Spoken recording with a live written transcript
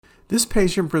This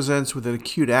patient presents with an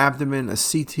acute abdomen, a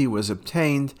CT was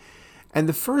obtained, and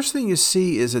the first thing you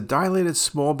see is a dilated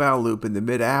small bowel loop in the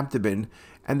mid-abdomen,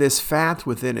 and there's fat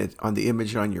within it on the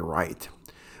image on your right,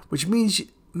 which means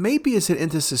maybe it's an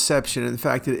intussusception. In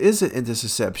fact, it is an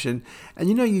intussusception, and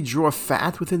you draw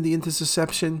fat within the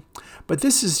intussusception, but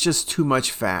this is just too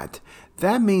much fat.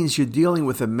 That means you're dealing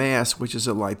with a mass, which is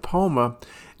a lipoma,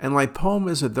 and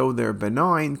lipomas, although they're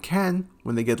benign, can,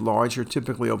 when they get larger,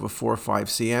 typically over 4 or 5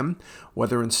 cm,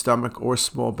 whether in stomach or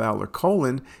small bowel or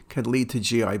colon, can lead to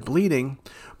GI bleeding.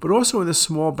 But also in the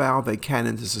small bowel, they can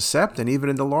intussuscept, and even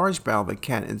in the large bowel, they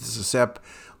can intussuscept.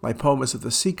 Lipomas of the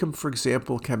cecum, for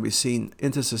example, can be seen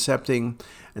intussuscepting,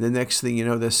 and the next thing you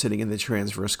know, they're sitting in the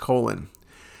transverse colon.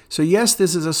 So yes,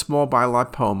 this is a small bowel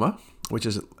lipoma, which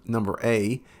is number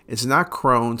A. It's not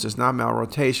Crohn's, it's not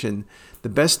malrotation. The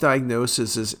best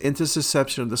diagnosis is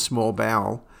intussusception of the small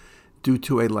bowel due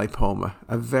to a lipoma.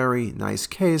 A very nice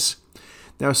case.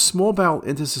 Now, small bowel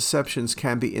intussusceptions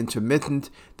can be intermittent.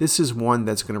 This is one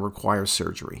that's going to require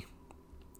surgery.